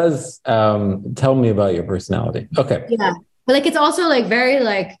 but it does tell me about your personality. Okay. Yeah. But like, it's also like very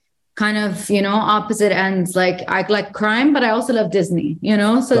like kind of, opposite ends. Like I like crime, but I also love Disney,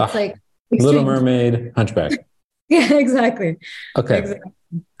 so it's like Little Mermaid, Hunchback. Yeah, exactly. Okay. Exactly.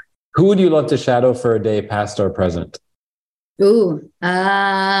 Who would you love to shadow for a day, past or present? Ooh.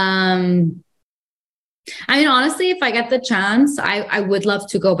 Honestly, if I get the chance, I would love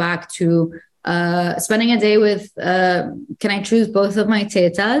to go back to spending a day with, can I choose both of my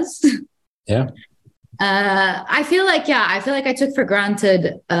tetas? Yeah. I feel like I took for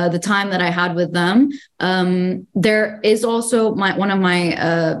granted the time that I had with them. There is also one of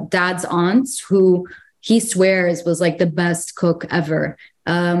my dad's aunts who he swears was like the best cook ever.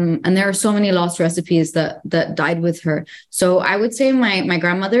 And there are so many lost recipes that died with her. So I would say my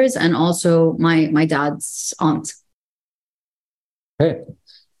grandmother's and also my dad's aunt. Okay.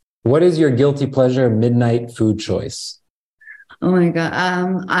 What is your guilty pleasure midnight food choice? Oh my God.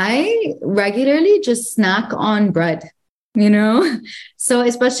 I regularly just snack on bread, So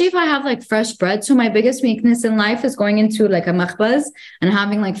especially if I have like fresh bread. So my biggest weakness in life is going into like a makhbaz and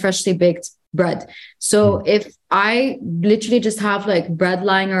having like freshly baked bread. So if I literally just have like bread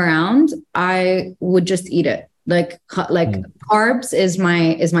lying around, I would just eat it. Like carbs is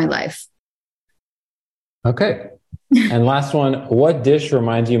my life. Okay. And last one, what dish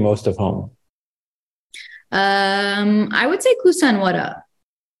reminds you most of home? I would say kusa and wara.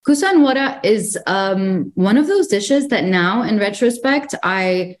 Kusa and wara is one of those dishes that now in retrospect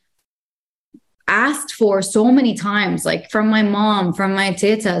I asked for so many times, like from my mom, from my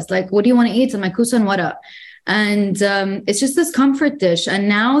tetas, like, what do you want to eat? And my kusa and wara. And it's just this comfort dish. And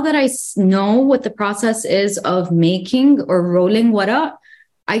now that I know what the process is of making or rolling wara,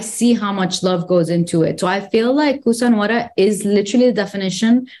 I see how much love goes into it. So I feel like kusa and wara is literally the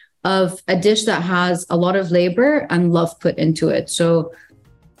definition of a dish that has a lot of labor and love put into it. So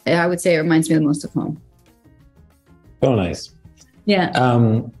I would say it reminds me the most of home. So nice. Yeah.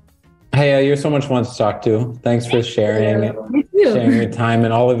 Hey, you're so much fun to talk to. Thanks for sharing your time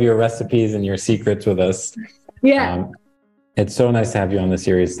and all of your recipes and your secrets with us. Yeah. It's so nice to have you on the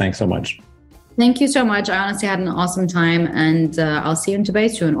series. Thanks so much. Thank you so much. I honestly had an awesome time, and I'll see you in Dubai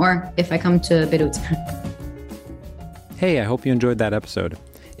soon, or if I come to Beirut. Hey, I hope you enjoyed that episode.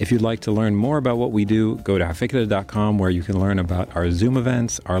 If you'd like to learn more about what we do, go to hafikra.com, where you can learn about our Zoom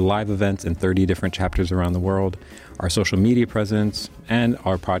events, our live events in 30 different chapters around the world, our social media presence, and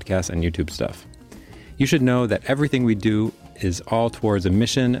our podcast and YouTube stuff. You should know that everything we do is all towards a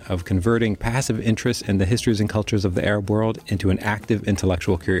mission of converting passive interest in the histories and cultures of the Arab world into an active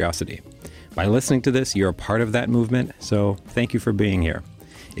intellectual curiosity. By listening to this, you're a part of that movement, so thank you for being here.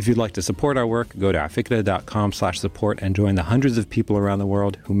 If you'd like to support our work, go to hafikra.com/support and join the hundreds of people around the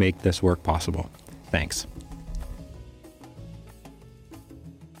world who make this work possible. Thanks.